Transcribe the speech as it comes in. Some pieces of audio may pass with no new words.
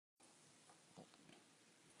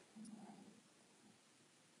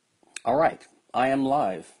All right, I am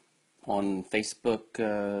live on Facebook,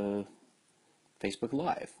 Facebook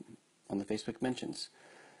Live, on the Facebook mentions.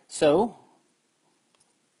 So,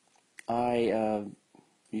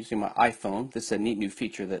 using my iPhone, this is a neat new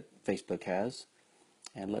feature that Facebook has.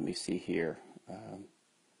 And let me see here.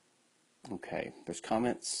 Okay, there's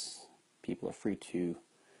comments. People are free to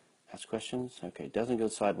ask questions. Okay, it doesn't go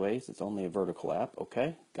sideways. It's only a vertical app.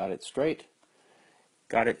 Okay, got it straight.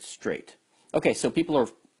 Got it straight. Okay, so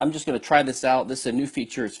I'm just going to try this out. This is a new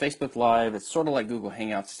feature. It's Facebook Live. It's sort of like Google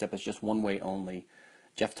Hangouts, except it's just one way only.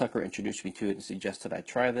 Jeff Tucker introduced me to it and suggested I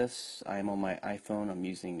try this. I am on my iPhone. I'm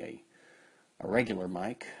using a regular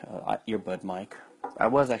mic, earbud mic. I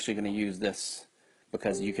was actually going to use this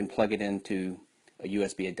because you can plug it into a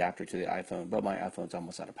USB adapter to the iPhone, but my iPhone's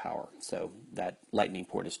almost out of power, so that lightning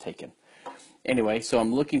port is taken. Anyway, so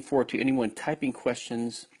I'm looking forward to anyone typing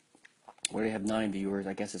questions. We already have 9 viewers.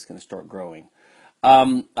 I guess it's going to start growing.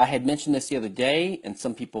 I had mentioned this the other day, and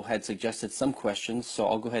some people had suggested some questions, so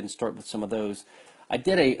I'll go ahead and start with some of those. I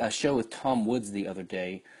did a show with Tom Woods the other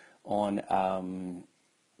day on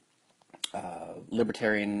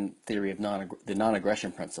Libertarian theory of the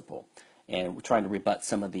non-aggression principle, and we're trying to rebut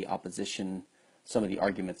some of the opposition, some of the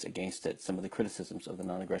arguments against it, some of the criticisms of the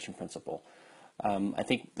non-aggression principle. I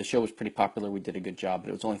think the show was pretty popular. We did a good job, but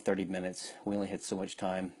it was only 30 minutes. We only had so much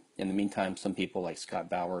time. In the meantime, some people like Scott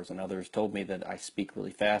Bowers and others told me that I speak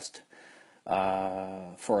really fast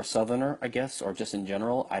for a Southerner, I guess, or just in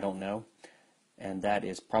general. I don't know. And that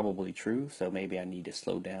is probably true, so maybe I need to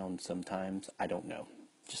slow down sometimes. I don't know.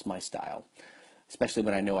 Just my style. Especially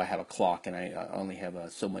when I know I have a clock and I only have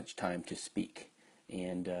so much time to speak.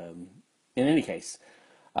 And in any case,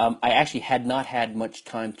 I actually had not had much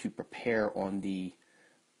time to prepare on the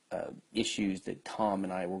issues that Tom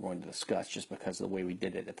and I were going to discuss, just because of the way we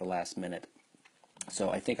did it at the last minute. So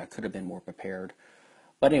I think I could have been more prepared.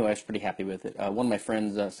 But anyway, I was pretty happy with it. One of my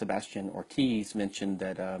friends, Sebastian Ortiz, mentioned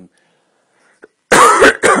that,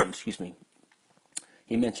 excuse me,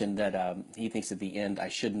 he mentioned that he thinks at the end I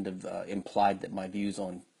shouldn't have implied that my views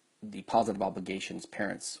on the positive obligations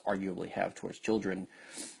parents arguably have towards children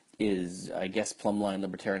is, I guess, plumbline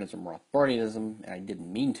libertarianism, Rothbardianism, and I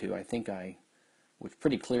didn't mean to. I think I was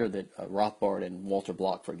pretty clear that Rothbard and Walter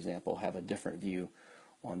Block, for example, have a different view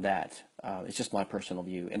on that. It's just my personal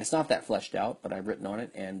view, and it's not that fleshed out, but I've written on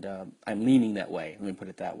it, and I'm leaning that way. Let me put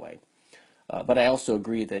it that way. But I also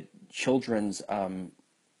agree that children's the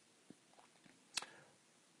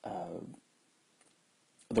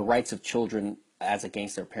rights of children as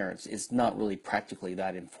against their parents is not really practically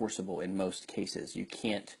that enforceable in most cases. You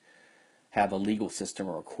can't have a legal system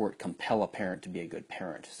or a court compel a parent to be a good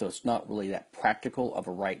parent. So it's not really that practical of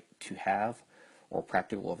a right to have or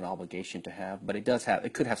practical of an obligation to have, but it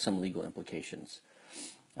could have some legal implications.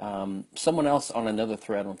 Someone else on another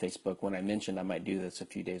thread on Facebook, when I mentioned I might do this a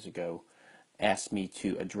few days ago, asked me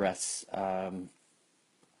to address,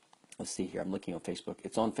 let's see here, I'm looking on Facebook.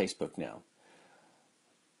 It's on Facebook now.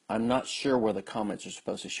 I'm not sure where the comments are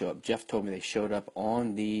supposed to show up. Jeff told me they showed up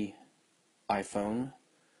on the iPhone.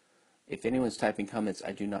 If anyone's typing comments,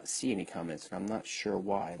 I do not see any comments, and I'm not sure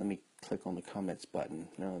why. Let me click on the comments button.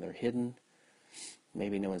 No, they're hidden.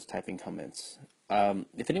 Maybe no one's typing comments.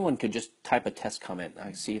 If anyone could just type a test comment,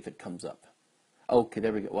 I see if it comes up. Okay,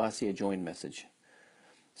 there we go. Well, I see a join message.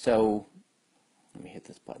 So let me hit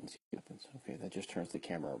this button, see what happens. Okay, that just turns the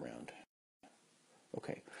camera around.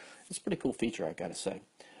 Okay, it's a pretty cool feature, I gotta say.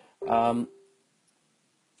 I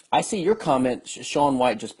see your comment. Sean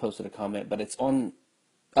White just posted a comment, but it's on.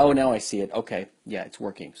 Oh, now I see it. Okay, yeah, it's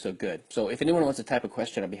working. So good. So if anyone wants to type a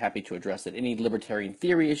question, I'd be happy to address it. Any libertarian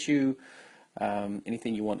theory issue,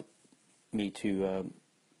 anything you want me to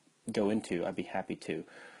go into, I'd be happy to.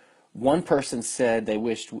 One person said they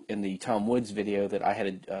wished in the Tom Woods video that I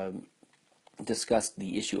had discussed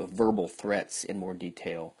the issue of verbal threats in more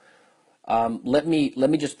detail. Let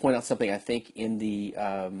me just point out something. I think in the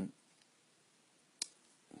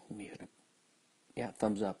yeah,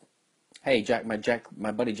 thumbs up. Hey,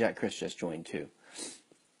 my buddy Jack Chris just joined too.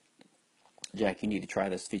 Jack, you need to try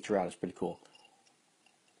this feature out. It's pretty cool.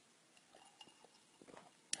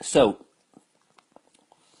 So,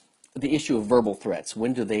 the issue of verbal threats.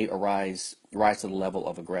 When do they rise to the level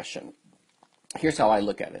of aggression? Here's how I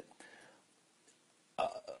look at it.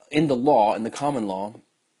 In the law, in the common law,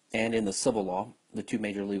 and in the civil law, the two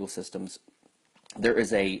major legal systems, there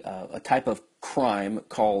is a type of crime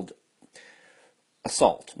called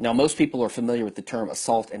assault. Now, most people are familiar with the term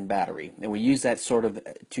assault and battery, and we use that sort of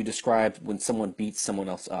to describe when someone beats someone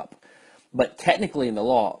else up. But technically in the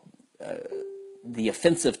law, the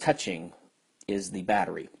offensive touching is the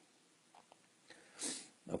battery.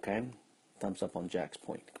 Okay? thumbs up on Jack's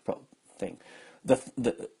point thing.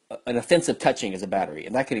 An offensive touching is a battery,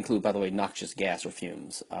 and that could include, by the way, noxious gas or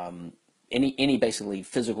fumes. Any basically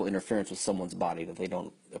physical interference with someone's body that they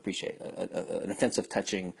don't appreciate. An offensive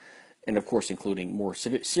touching, and of course including more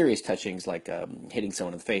serious touchings like hitting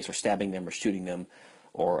someone in the face or stabbing them or shooting them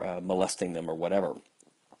or molesting them or whatever.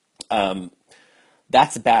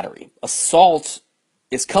 That's battery. Assault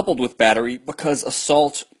is coupled with battery because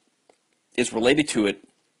assault is related to it,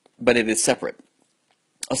 but it is separate.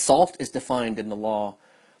 Assault is defined in the law.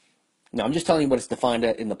 Now, I'm just telling you what it's defined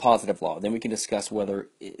in the positive law. Then we can discuss whether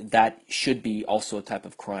that should be also a type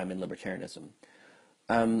of crime in libertarianism.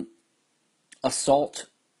 Assault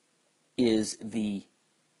is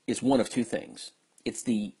one of two things. It's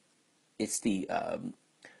the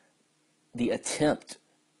attempt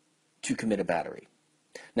to commit a battery.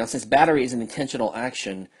 Now, since battery is an intentional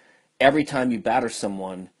action, every time you batter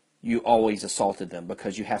someone, you always assaulted them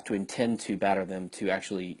because you have to intend to batter them to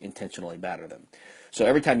actually intentionally batter them. So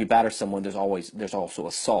every time you batter someone, there's also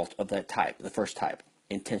assault of that type, the first type,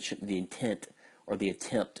 the intent or the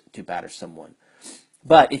attempt to batter someone.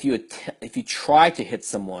 But if you try to hit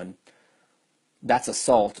someone, that's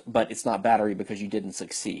assault, but it's not battery because you didn't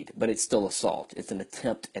succeed. But it's still assault. It's an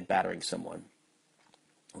attempt at battering someone.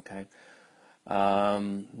 Okay.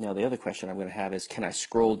 Now the other question I'm going to have is, can I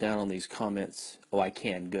scroll down on these comments? Oh, I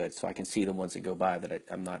can. Good. So I can see the ones that go by that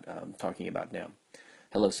I'm not talking about now.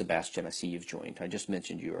 Hello, Sebastian. I see you've joined. I just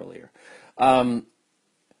mentioned you earlier. Now,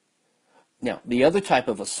 the other type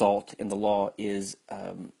of assault in the law is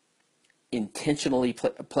intentionally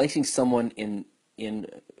placing someone in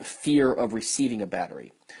fear of receiving a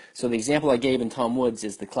battery. So the example I gave in Tom Woods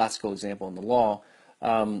is the classical example in the law.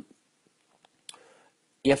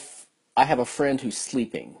 If I have a friend who's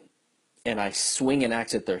sleeping and I swing an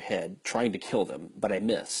axe at their head trying to kill them, but I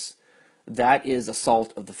miss, that is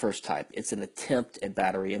assault of the first type. It's an attempt at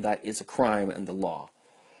battery, and that is a crime in the law.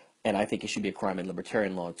 And I think it should be a crime in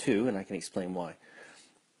libertarian law too, and I can explain why.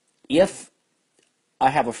 If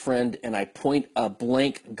I have a friend and I point a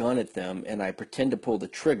blank gun at them and I pretend to pull the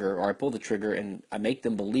trigger, or I pull the trigger and I make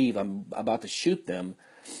them believe I'm about to shoot them,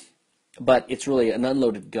 but it's really an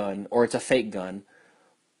unloaded gun or it's a fake gun,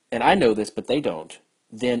 and I know this but they don't,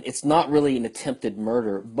 then it's not really an attempted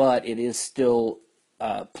murder, but it is still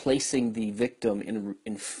placing the victim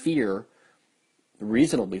in fear,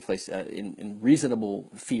 reasonably placed in reasonable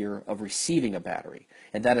fear of receiving a battery,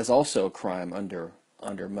 and that is also a crime under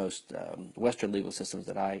most Western legal systems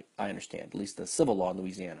that I understand, at least the civil law in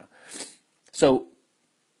Louisiana. So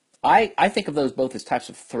I think of those both as types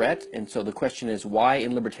of threat, and so the question is, why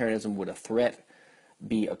in libertarianism would a threat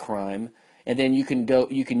be a crime? And then you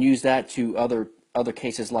can use that to other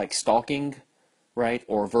cases like stalking, right,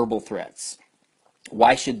 or verbal threats.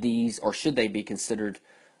 Why should these, or should they be considered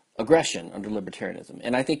aggression under libertarianism?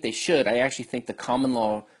 And I think they should. I actually think the common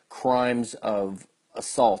law crimes of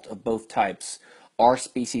assault of both types are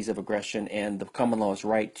species of aggression, and the common law is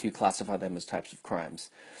right to classify them as types of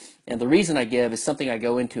crimes. And the reason I give is something I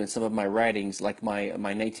go into in some of my writings, like my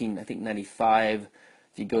 1995.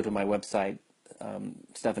 If you go to my website,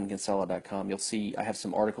 StephanKinsella.com, you'll see I have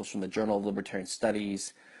some articles from the Journal of Libertarian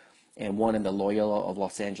Studies and one in the Loyola of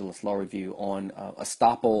Los Angeles Law Review on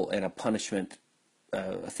estoppel and a punishment,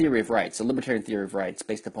 a theory of rights, a libertarian theory of rights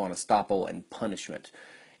based upon estoppel and punishment.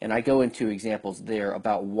 And I go into examples there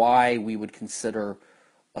about why we would consider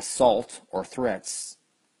assault or threats,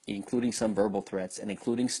 including some verbal threats and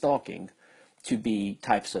including stalking, to be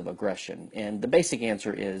types of aggression. And the basic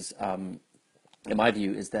answer is, in my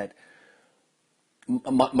view, is that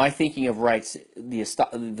my thinking of rights,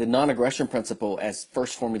 the non-aggression principle as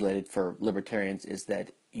first formulated for libertarians is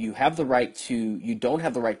that you don't have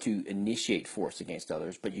the right to initiate force against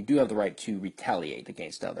others, but you do have the right to retaliate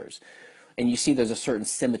against others. And you see there's a certain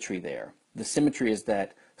symmetry there. The symmetry is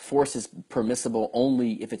that force is permissible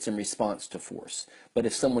only if it's in response to force. But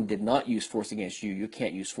if someone did not use force against you, you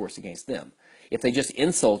can't use force against them. If they just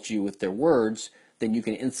insult you with their words, then you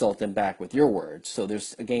can insult them back with your words. So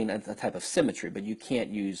there's, again, a type of symmetry, but you can't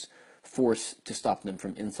use force to stop them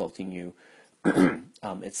from insulting you,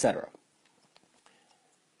 etc.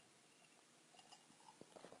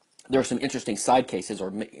 There are some interesting side cases,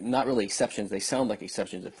 or not really exceptions. They sound like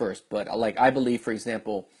exceptions at first, but I believe, for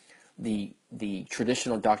example, the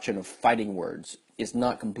traditional doctrine of fighting words is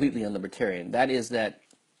not completely unlibertarian. That is that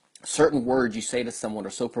certain words you say to someone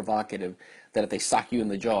are so provocative that if they sock you in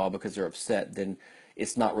the jaw because they're upset, then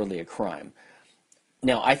it's not really a crime.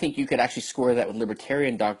 Now, I think you could actually square that with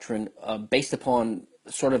libertarian doctrine based upon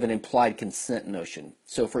sort of an implied consent notion.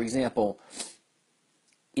 So, for example,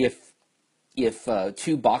 if if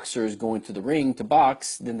two boxers go into the ring to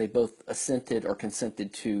box, then they both assented or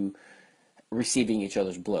consented to receiving each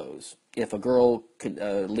other's blows. If a girl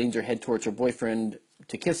leans her head towards her boyfriend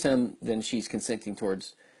to kiss him, then she's consenting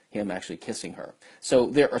towards him actually kissing her. So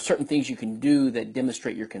there are certain things you can do that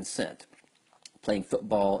demonstrate your consent. Playing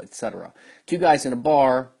football, etc. Two guys in a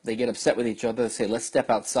bar, they get upset with each other, say, let's step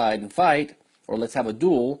outside and fight, or let's have a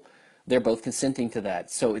duel. They're both consenting to that,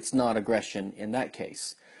 so it's not aggression in that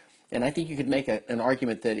case. And I think you could make an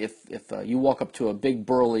argument that if you walk up to a big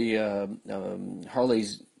burly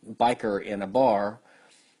Harley's biker in a bar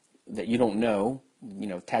that you don't know,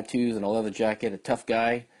 tattoos and a leather jacket, a tough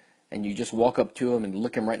guy, and you just walk up to him and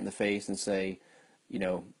look him right in the face and say,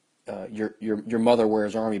 your mother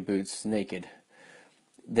wears army boots naked,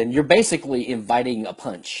 then you're basically inviting a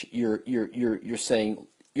punch. You're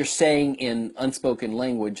saying in unspoken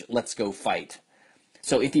language, let's go fight.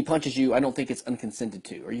 So if he punches you, I don't think it's unconsented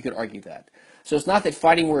to, or you could argue that. So it's not that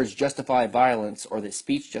fighting words justify violence or that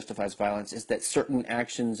speech justifies violence. It's that certain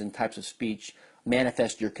actions and types of speech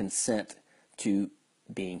manifest your consent to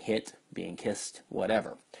being hit, being kissed,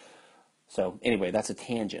 whatever. So anyway, that's a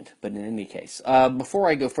tangent, but in any case. Before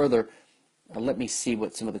I go further, let me see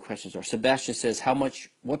what some of the questions are. Sebastian says,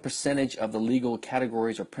 what percentage of the legal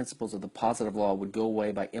categories or principles of the positive law would go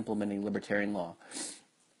away by implementing libertarian law?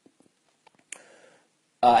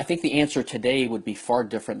 I think the answer today would be far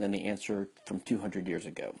different than the answer from 200 years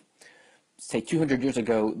ago. Say 200 years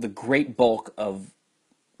ago, the great bulk of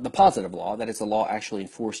the positive law, that is the law actually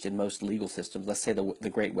enforced in most legal systems, let's say the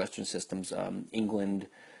great Western systems, England,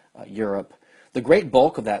 Europe, the great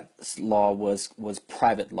bulk of that law was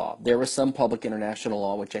private law. There was some public international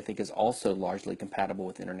law, which I think is also largely compatible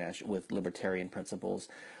with libertarian principles.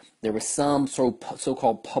 There was some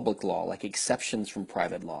so-called public law, like exceptions from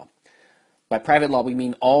private law. By private law, we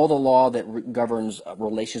mean all the law that governs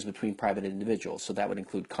relations between private individuals. So that would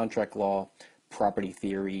include contract law, property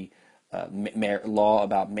theory, law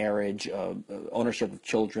about marriage, ownership of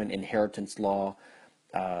children, inheritance law,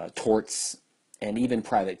 torts, and even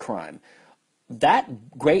private crime.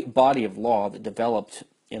 That great body of law that developed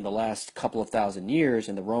in the last couple of thousand years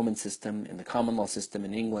in the Roman system, in the common law system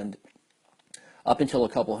in England, up until a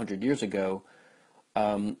couple hundred years ago,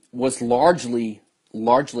 was largely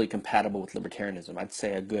compatible with libertarianism. I'd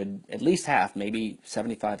say a good, at least half, maybe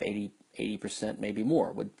 75, 80%, maybe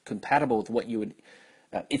more, compatible with what you would,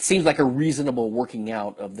 it seems like a reasonable working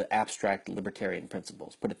out of the abstract libertarian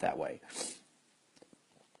principles, put it that way.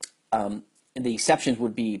 And the exceptions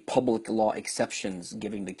would be public law exceptions,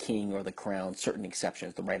 giving the king or the crown certain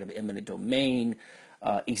exceptions, the right of eminent domain,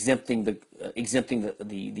 exempting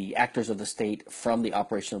the actors of the state from the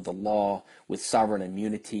operation of the law with sovereign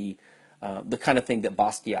immunity, the kind of thing that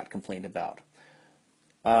Bastiat complained about.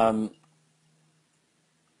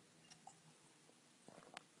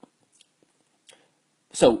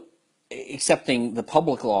 So, accepting the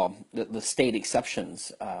public law, the state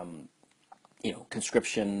exceptions,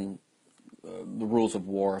 conscription, the rules of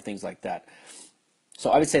war, things like that. So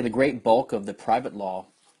I would say the great bulk of the private law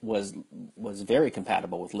was very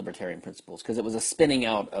compatible with libertarian principles because it was a spinning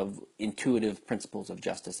out of intuitive principles of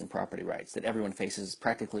justice and property rights that everyone faces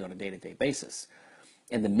practically on a day-to-day basis.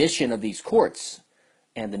 And the mission of these courts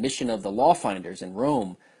and the mission of the law finders in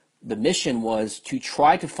Rome, the mission was to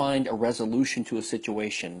try to find a resolution to a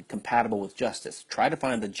situation compatible with justice, try to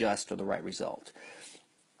find the just or the right result.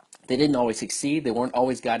 They didn't always succeed. They weren't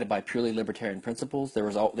always guided by purely libertarian principles. There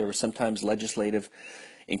were sometimes legislative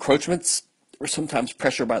encroachments or sometimes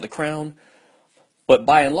pressure by the crown. But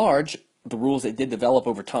by and large, the rules that did develop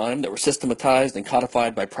over time that were systematized and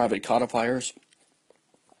codified by private codifiers,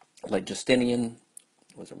 like Justinian,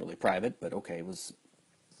 wasn't really private, but okay, it was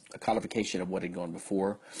a codification of what had gone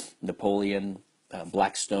before. Napoleon,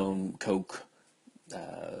 Blackstone, Koch,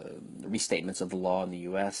 restatements of the law in the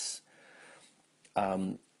U.S.,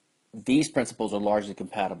 these principles are largely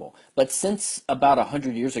compatible. But since about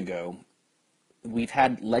 100 years ago, we've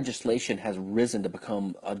had legislation has risen to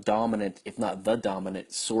become a dominant, if not the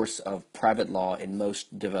dominant, source of private law in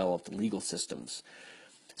most developed legal systems.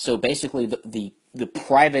 So basically, the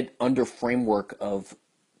private under framework of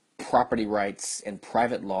property rights and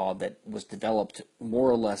private law that was developed more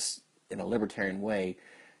or less in a libertarian way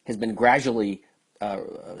has been gradually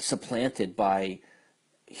supplanted by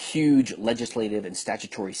huge legislative and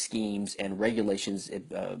statutory schemes and regulations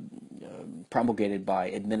promulgated by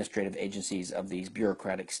administrative agencies of these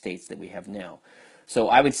bureaucratic states that we have now. So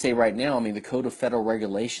I would say right now, the Code of Federal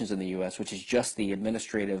Regulations in the U.S., which is just the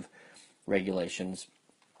administrative regulations,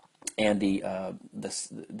 and the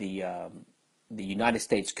United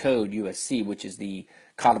States Code, USC, which is the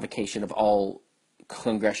codification of all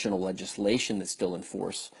congressional legislation that's still in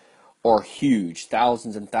force are huge,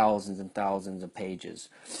 thousands and thousands and thousands of pages.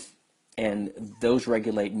 And those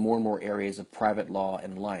regulate more and more areas of private law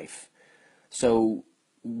and life. So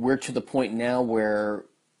we're to the point now where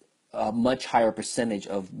a much higher percentage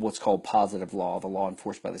of what's called positive law, the law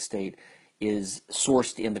enforced by the state, is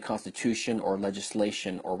sourced in the Constitution or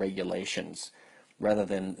legislation or regulations, rather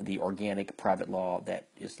than the organic private law that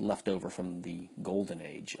is left over from the golden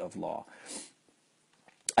age of law.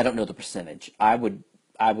 I don't know the percentage. I would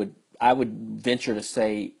venture to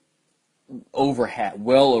say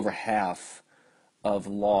well over half of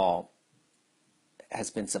law has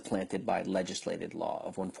been supplanted by legislated law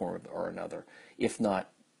of one form or another, if not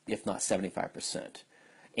 75%.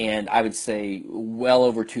 And I would say well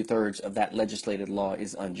over 2/3 of that legislated law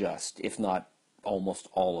is unjust, if not almost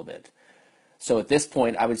all of it. So at this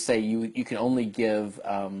point, I would say you can only give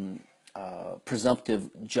presumptive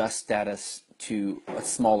just status to a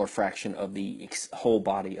smaller fraction of the whole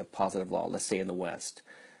body of positive law, let's say in the West,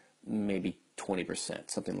 maybe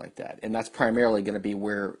 20%, something like that. And that's primarily going to be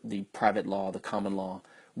where the private law, the common law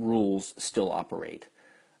rules still operate.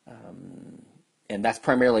 And that's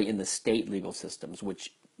primarily in the state legal systems,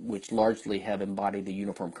 which largely have embodied the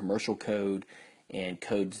Uniform Commercial Code and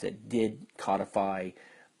codes that did codify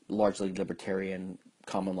largely libertarian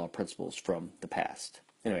common law principles from the past.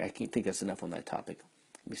 Anyway, I think that's enough on that topic.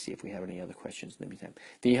 Let me see if we have any other questions in the meantime.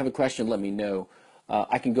 If you have a question, let me know.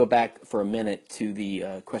 I can go back for a minute to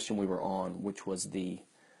the question we were on, which was the,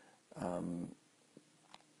 and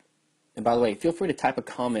by the way, feel free to type a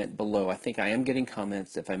comment below. I think I am getting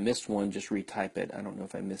comments. If I missed one, just retype it. I don't know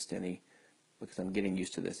if I missed any because I'm getting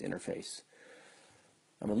used to this interface.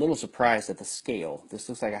 I'm a little surprised at the scale. This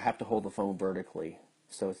looks like I have to hold the phone vertically,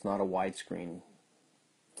 so it's not a widescreen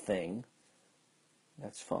thing.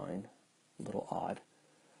 That's fine. A little odd.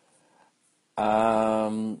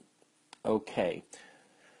 Okay.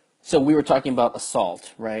 So we were talking about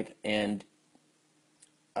assault, right? And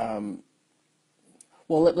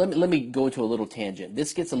well, let me go into a little tangent.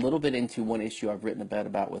 This gets a little bit into one issue I've written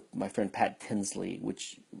about with my friend Pat Tinsley,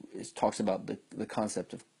 which talks about the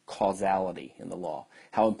concept of causality in the law,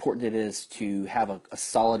 how important it is to have a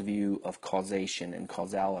solid view of causation and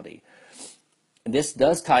causality. And this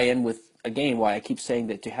does tie in with, again, why I keep saying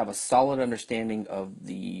that to have a solid understanding of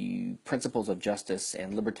the principles of justice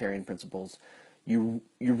and libertarian principles, you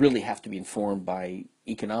really have to be informed by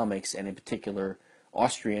economics, and in particular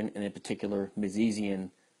Austrian, and in particular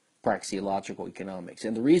Misesian praxeological economics.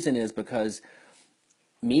 And the reason is because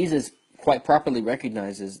Mises quite properly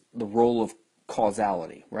recognizes the role of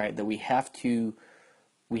causality, right? That we have to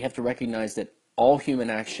recognize that all human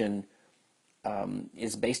action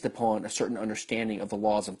is based upon a certain understanding of the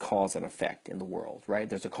laws of cause and effect in the world, right?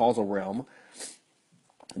 There's a causal realm.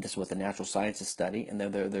 This is what the natural sciences study, and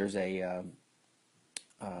then there's a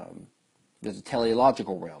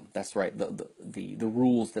teleological realm. That's right. The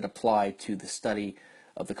rules that apply to the study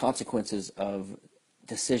of the consequences of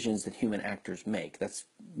decisions that human actors make. That's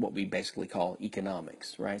what we basically call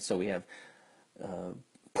economics, right? So we have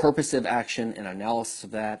purposive action and analysis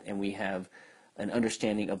of that, and we have an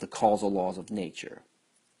understanding of the causal laws of nature.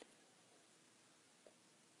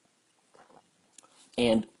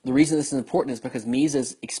 And the reason this is important is because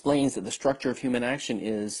Mises explains that the structure of human action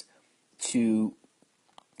is to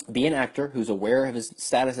be an actor who's aware of his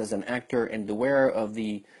status as an actor and aware of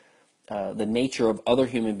the nature of other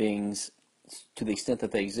human beings to the extent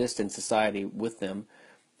that they exist in society with them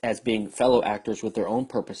as being fellow actors with their own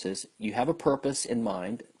purposes. You have a purpose in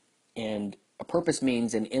mind, and a purpose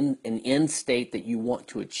means an end state that you want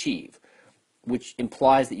to achieve, which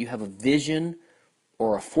implies that you have a vision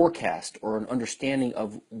or a forecast or an understanding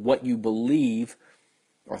of what you believe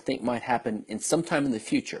or think might happen in some time in the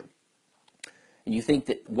future. And you think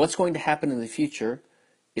that what's going to happen in the future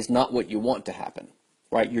is not what you want to happen,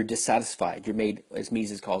 right? You're dissatisfied. You're made, as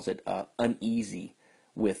Mises calls it, uneasy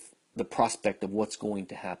with the prospect of what's going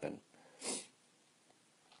to happen.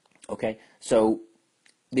 Okay, so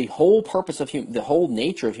the whole purpose of the whole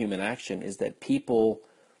nature of human action is that people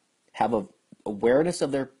have a awareness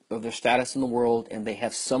of their status in the world, and they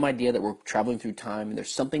have some idea that we're traveling through time, and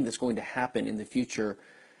there's something that's going to happen in the future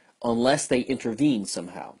unless they intervene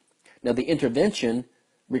somehow. Now, the intervention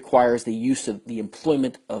requires the use of the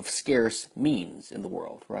employment of scarce means in the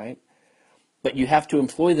world, right? But you have to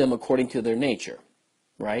employ them according to their nature,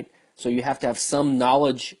 right? So you have to have some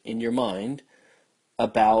knowledge in your mind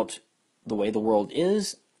about the way the world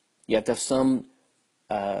is. You have to have some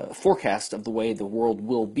forecast of the way the world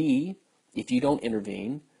will be if you don't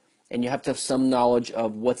intervene. And you have to have some knowledge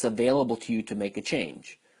of what's available to you to make a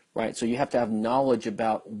change. right? So you have to have knowledge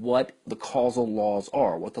about what the causal laws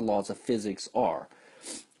are, what the laws of physics are,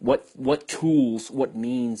 what tools, what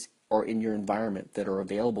means are in your environment that are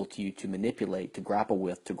available to you to manipulate, to grapple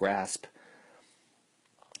with, to grasp,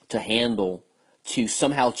 to handle, to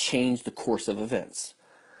somehow change the course of events.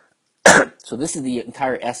 So this is the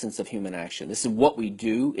entire essence of human action. This is what we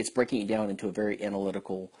do. It's breaking it down into a very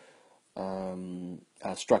analytical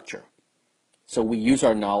structure. So we use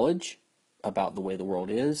our knowledge about the way the world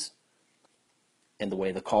is and the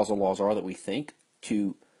way the causal laws are that we think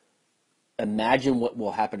to imagine what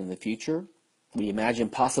will happen in the future. We imagine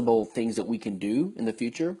possible things that we can do in the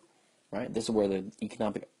future, right? This is where the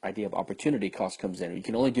economic idea of opportunity cost comes in. You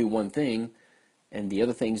can only do one thing, and the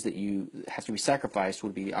other things that you have to be sacrificed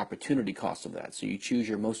would be the opportunity cost of that. So you choose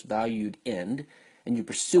your most valued end, and you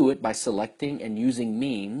pursue it by selecting and using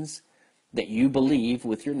means that you believe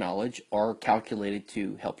with your knowledge are calculated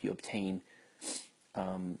to help you obtain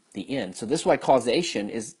the end. So this is why causation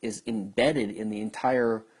is embedded in the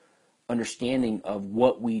entire understanding of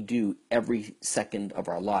what we do every second of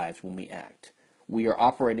our lives when we act. We are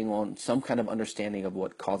operating on some kind of understanding of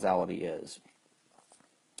what causality is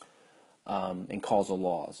and causal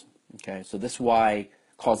laws. Okay, so this is why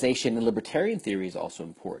causation in libertarian theory is also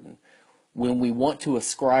important. When we want to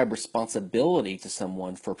ascribe responsibility to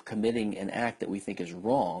someone for committing an act that we think is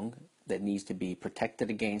wrong, that needs to be protected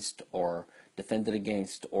against or defended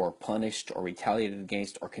against or punished or retaliated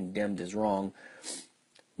against or condemned as wrong,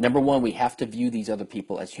 number one, we have to view these other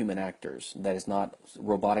people as human actors. That is not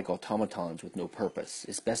robotic automatons with no purpose.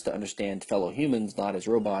 It's best to understand fellow humans not as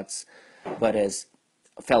robots, but as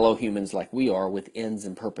fellow humans like we are with ends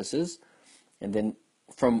and purposes. And then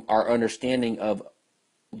from our understanding of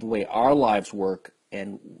the way our lives work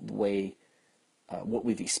and the way what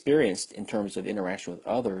we've experienced in terms of interaction with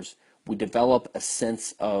others, we develop a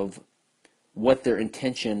sense of what their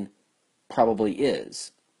intention probably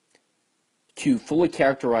is. To fully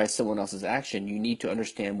characterize someone else's action, you need to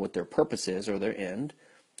understand what their purpose is or their end.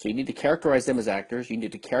 So you need to characterize them as actors. You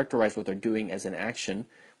need to characterize what they're doing as an action,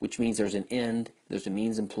 which means there's an end, there's a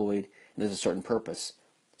means employed, and there's a certain purpose.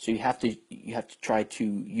 So you have to try to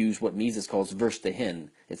use what Mises calls Verstehen.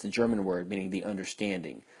 It's a German word meaning the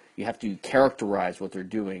understanding. You have to characterize what they're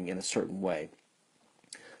doing in a certain way.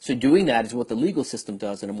 So doing that is what the legal system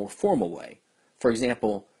does in a more formal way. For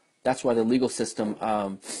example, that's why the legal system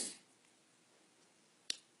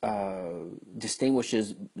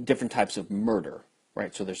distinguishes different types of murder,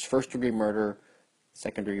 right? So there's first-degree murder,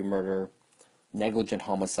 second-degree murder, negligent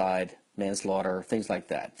homicide, manslaughter, things like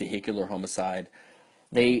that, vehicular homicide.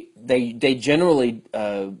 They generally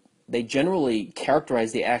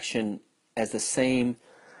characterize the action as the same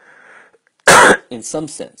in some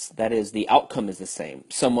sense. That is, the outcome is the same.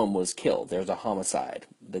 Someone was killed. There's a homicide,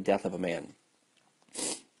 the death of a man.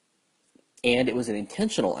 And it was an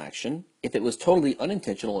intentional action. If it was totally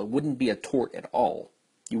unintentional, it wouldn't be a tort at all.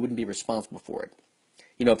 You wouldn't be responsible for it.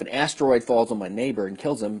 You know, if an asteroid falls on my neighbor and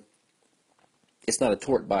kills him, it's not a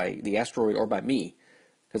tort by the asteroid or by me,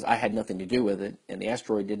 because I had nothing to do with it, and the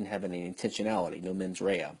asteroid didn't have any intentionality, no mens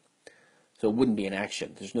rea. So it wouldn't be an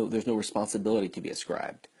action. There's no responsibility to be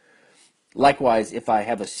ascribed. Likewise, if I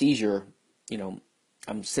have a seizure, you know,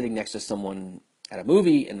 I'm sitting next to someone at a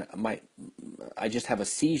movie, and I just have a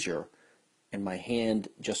seizure, and my hand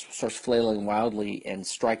just starts flailing wildly and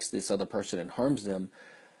strikes this other person and harms them.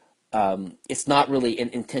 It's not really an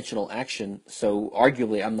intentional action, so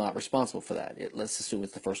arguably I'm not responsible for that. Let's assume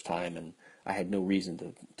it's the first time and I had no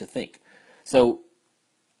reason to think. So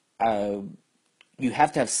you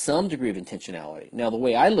have to have some degree of intentionality. Now, the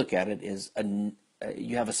way I look at it is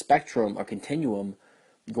you have a spectrum, a continuum,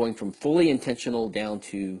 going from fully intentional down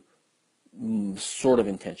to sort of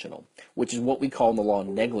intentional, which is what we call in the law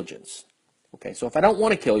negligence. Okay, so if I don't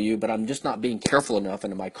want to kill you, but I'm just not being careful enough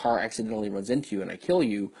and my car accidentally runs into you and I kill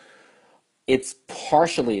you, it's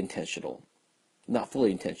partially intentional, not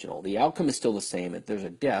fully intentional. The outcome is still the same. There's a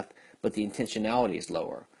death, but the intentionality is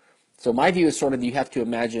lower. So my view is sort of you have to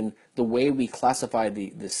imagine the way we classify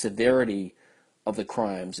the severity of the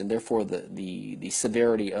crimes and therefore the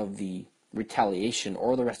severity of the retaliation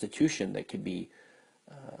or the restitution that could be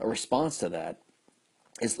a response to that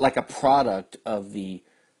is like a product of the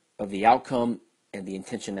outcome and the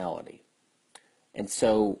intentionality. And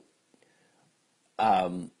so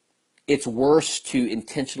it's worse to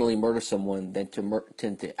intentionally murder someone than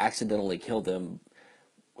to accidentally kill them.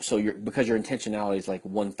 So because your intentionality is like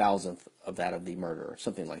 1,000th of that of the murder, or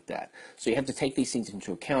something like that. So you have to take these things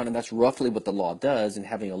into account, and that's roughly what the law does in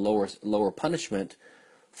having a lower punishment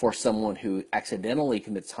for someone who accidentally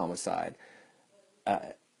commits homicide,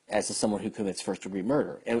 as someone who commits first-degree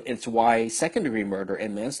murder. And it's why second-degree murder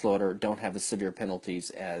and manslaughter don't have as severe penalties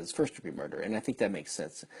as first-degree murder. And I think that makes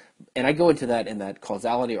sense. And I go into that in that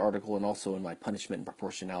causality article and also in my punishment and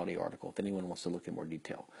proportionality article, if anyone wants to look in more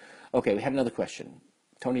detail. Okay, we had another question.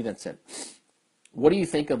 Tony Vincent. What do you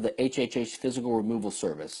think of the HHH physical removal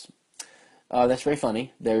service? That's very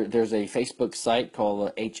funny. There's a Facebook site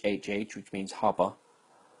called HHH, which means HAPA,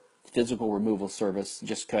 physical removal service,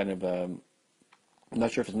 just kind of... I'm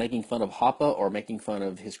not sure if it's making fun of Hoppe or making fun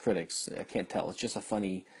of his critics. I can't tell. It's just a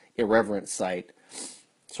funny, irreverent site,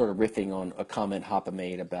 sort of riffing on a comment Hoppe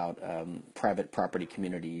made about private property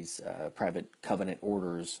communities, private covenant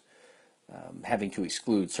orders, having to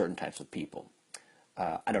exclude certain types of people.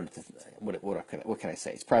 I don't know what can I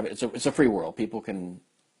say? It's private. It's a free world. People can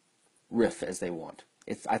riff as they want.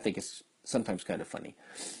 I think it's sometimes kind of funny.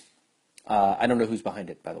 I don't know who's behind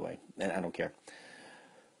it, by the way, and I don't care.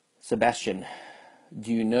 Sebastian.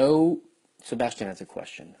 Do you know, Sebastian has a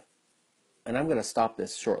question, and I'm going to stop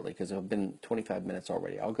this shortly because it's been 25 minutes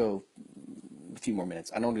already. I'll go a few more minutes.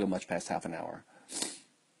 I don't want to go much past half an hour.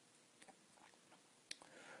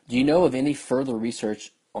 Do you know of any further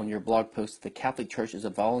research on your blog post that the Catholic Church is a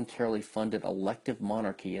voluntarily funded elective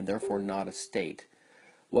monarchy and therefore not a state?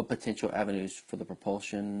 What potential avenues for the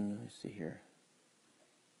propulsion? Let's see here.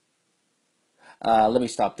 Let me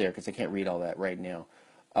stop there because I can't read all that right now.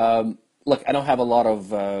 Look, I don't have a lot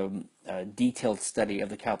of detailed study of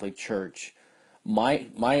the Catholic Church.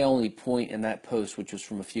 My only point in that post, which was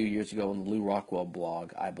from a few years ago on the Lou Rockwell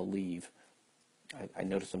blog, I believe, I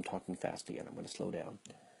noticed I'm talking fast again. I'm going to slow down.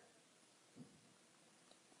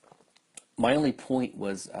 My only point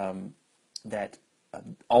was that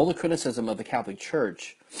all the criticism of the Catholic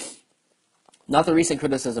Church, not the recent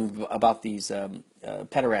criticism about these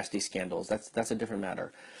pederasty scandals, that's a different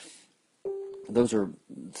matter. Those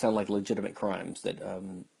sound like legitimate crimes that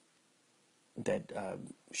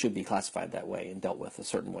should be classified that way and dealt with a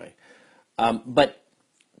certain way. But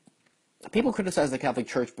people criticize the Catholic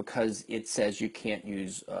Church because it says you can't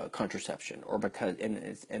use contraception, or because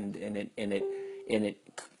it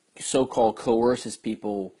so-called coerces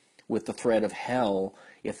people with the threat of hell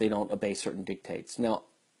if they don't obey certain dictates. Now,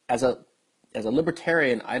 as a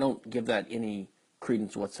libertarian, I don't give that any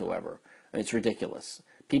credence whatsoever. I mean, it's ridiculous.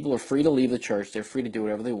 People are free to leave the church. They're free to do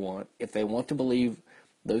whatever they want. If they want to believe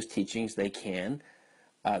those teachings, they can.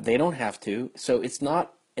 They don't have to. So it's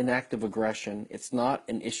not an act of aggression. It's not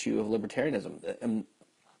an issue of libertarianism.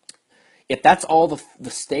 If that's all the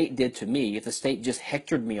state did to me, if the state just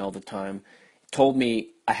hectored me all the time, told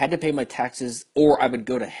me I had to pay my taxes or I would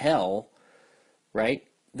go to hell, right,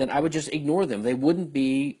 then I would just ignore them. They wouldn't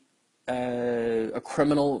be a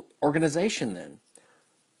criminal organization then.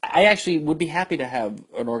 I actually would be happy to have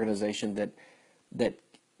an organization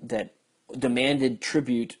that demanded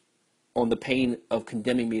tribute on the pain of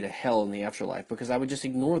condemning me to hell in the afterlife, because I would just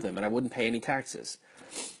ignore them and I wouldn't pay any taxes.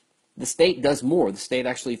 The state does more. The state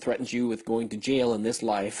actually threatens you with going to jail in this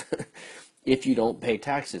life if you don't pay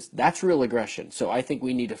taxes. That's real aggression. So I think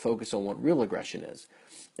we need to focus on what real aggression is.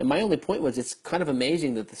 And my only point was, it's kind of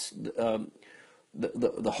amazing that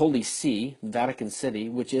the Holy See, Vatican City,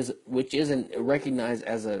 which isn't recognized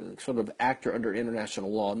as a sort of actor under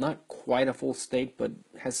international law, not quite a full state, but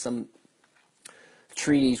has some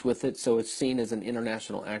treaties with it, so it's seen as an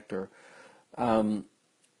international actor.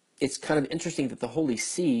 It's kind of interesting that the Holy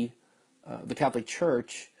See, the Catholic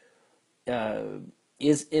Church,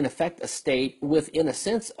 is in effect a state with, in a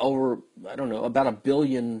sense, over, I don't know, about 1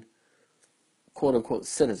 billion quote-unquote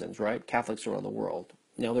citizens, right? Catholics around the world.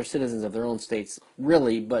 Now, they're citizens of their own states,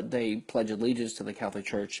 really, but they pledge allegiance to the Catholic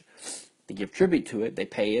Church. They give tribute to it. They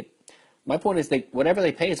pay it. My point is, whatever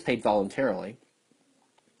they pay is paid voluntarily.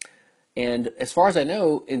 And as far as I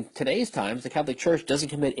know, in today's times, the Catholic Church doesn't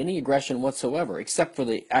commit any aggression whatsoever, except for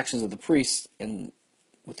the actions of the priests and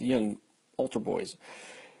with the young altar boys,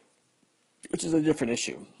 which is a different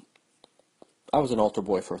issue. I was an altar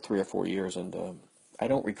boy for 3 or 4 years, and I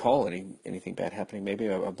don't recall anything bad happening. Maybe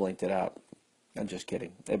I blanked it out. I'm just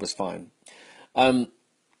kidding. It was fine.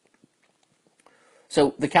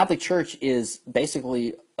 So the Catholic Church is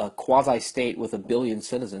basically a quasi-state with 1 billion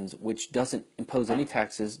citizens, which doesn't impose any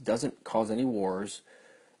taxes, doesn't cause any wars,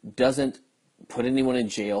 doesn't put anyone in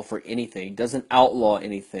jail for anything, doesn't outlaw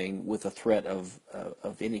anything with a threat of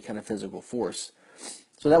any kind of physical force.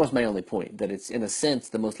 So that was my only point, that it's, in a sense,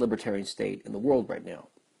 the most libertarian state in the world right now.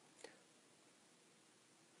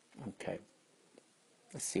 Okay.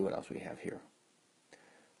 Let's see what else we have here.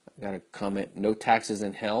 I got a comment, no taxes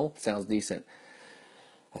in hell. Sounds decent.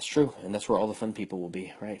 That's true, and that's where all the fun people will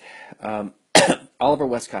be, right? Oliver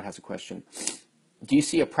Westcott has a question. Do you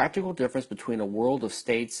see a practical difference between a world of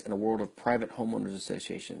states and a world of private homeowners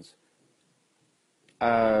associations?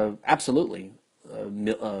 Absolutely.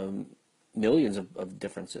 Millions of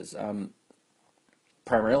differences.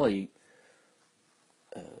 Primarily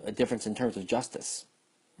a difference in terms of justice,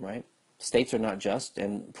 right? States are not just,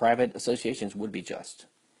 and private associations would be just.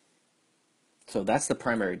 So that's the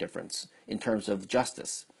primary difference in terms of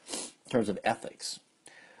justice, in terms of ethics.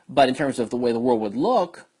 But in terms of the way the world would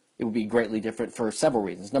look, it would be greatly different for several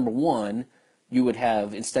reasons. Number one, you would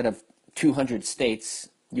have, instead of 200 states,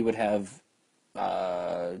 you would have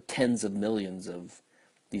tens of millions of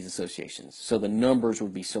these associations. So the numbers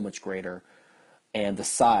would be so much greater, and the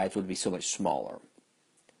size would be so much smaller,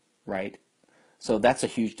 right? So that's a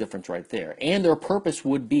huge difference right there. And their purpose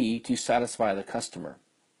would be to satisfy the customer.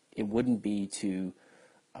 It wouldn't be to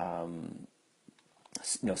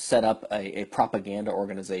set up a propaganda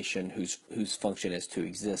organization whose function is to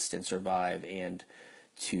exist and survive and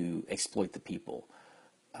to exploit the people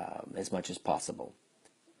as much as possible.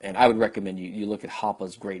 And I would recommend you look at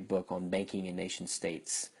Hoppe's great book on banking in nation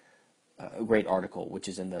states, a great article, which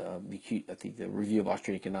is in I think the Review of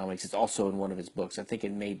Austrian Economics. It's also in one of his books. I think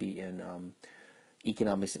it may be in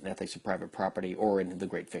Economics and Ethics of Private Property or in The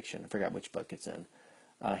Great Fiction. I forgot which book it's in.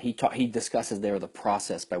 He discusses there the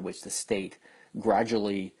process by which the state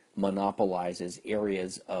gradually monopolizes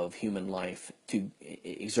areas of human life to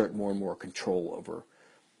exert more and more control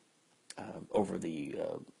over the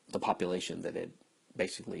population that it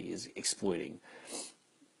basically is exploiting.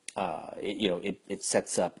 It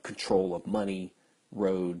sets up control of money,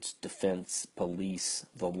 roads, defense, police,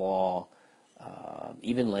 the law,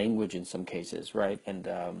 even language in some cases, right? And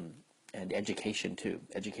education too,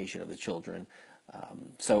 education of the children.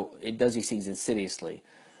 So it does these things insidiously.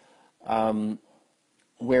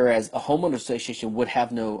 Whereas a homeowner association would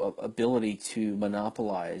have no ability to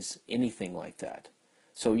monopolize anything like that.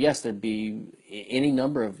 So yes, there'd be any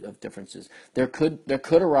number of differences. There could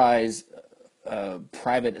arise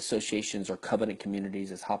private associations or covenant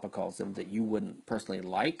communities, as Hoppe calls them, that you wouldn't personally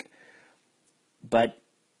like. But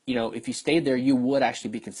if you stayed there, you would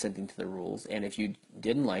actually be consenting to the rules. And if you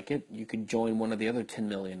didn't like it, you could join one of the other 10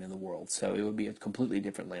 million in the world. So it would be a completely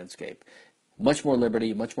different landscape. Much more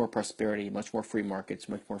liberty, much more prosperity, much more free markets,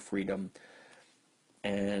 much more freedom.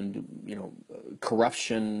 And,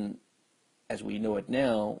 corruption, as we know it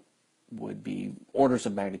now, would be orders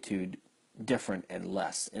of magnitude different and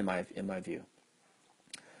less, in my view.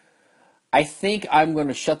 I think I'm going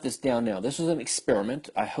to shut this down now. This was an experiment.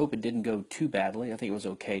 I hope it didn't go too badly. I think it was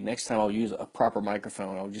okay. Next time I'll use a proper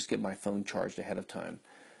microphone. I'll just get my phone charged ahead of time.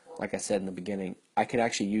 Like I said in the beginning, I could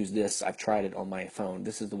actually use this. I've tried it on my phone.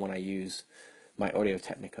 This is the one I use, my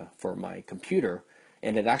Audio-Technica, for my computer.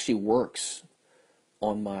 And it actually works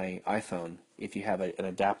on my iPhone if you have an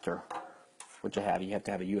adapter, which I have. You have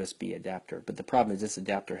to have a USB adapter. But the problem is this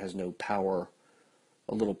adapter has no power,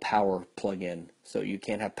 a little power plug-in, so you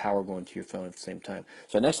can't have power going to your phone at the same time.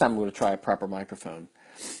 So next time I'm going to try a proper microphone.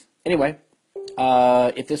 Anyway,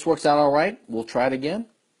 if this works out all right, we'll try it again.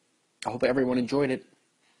 I hope everyone enjoyed it.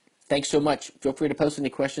 Thanks so much. Feel free to post any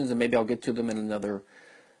questions, and maybe I'll get to them in another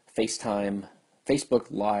Facebook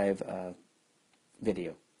Live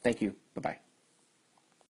video. Thank you. Bye-bye.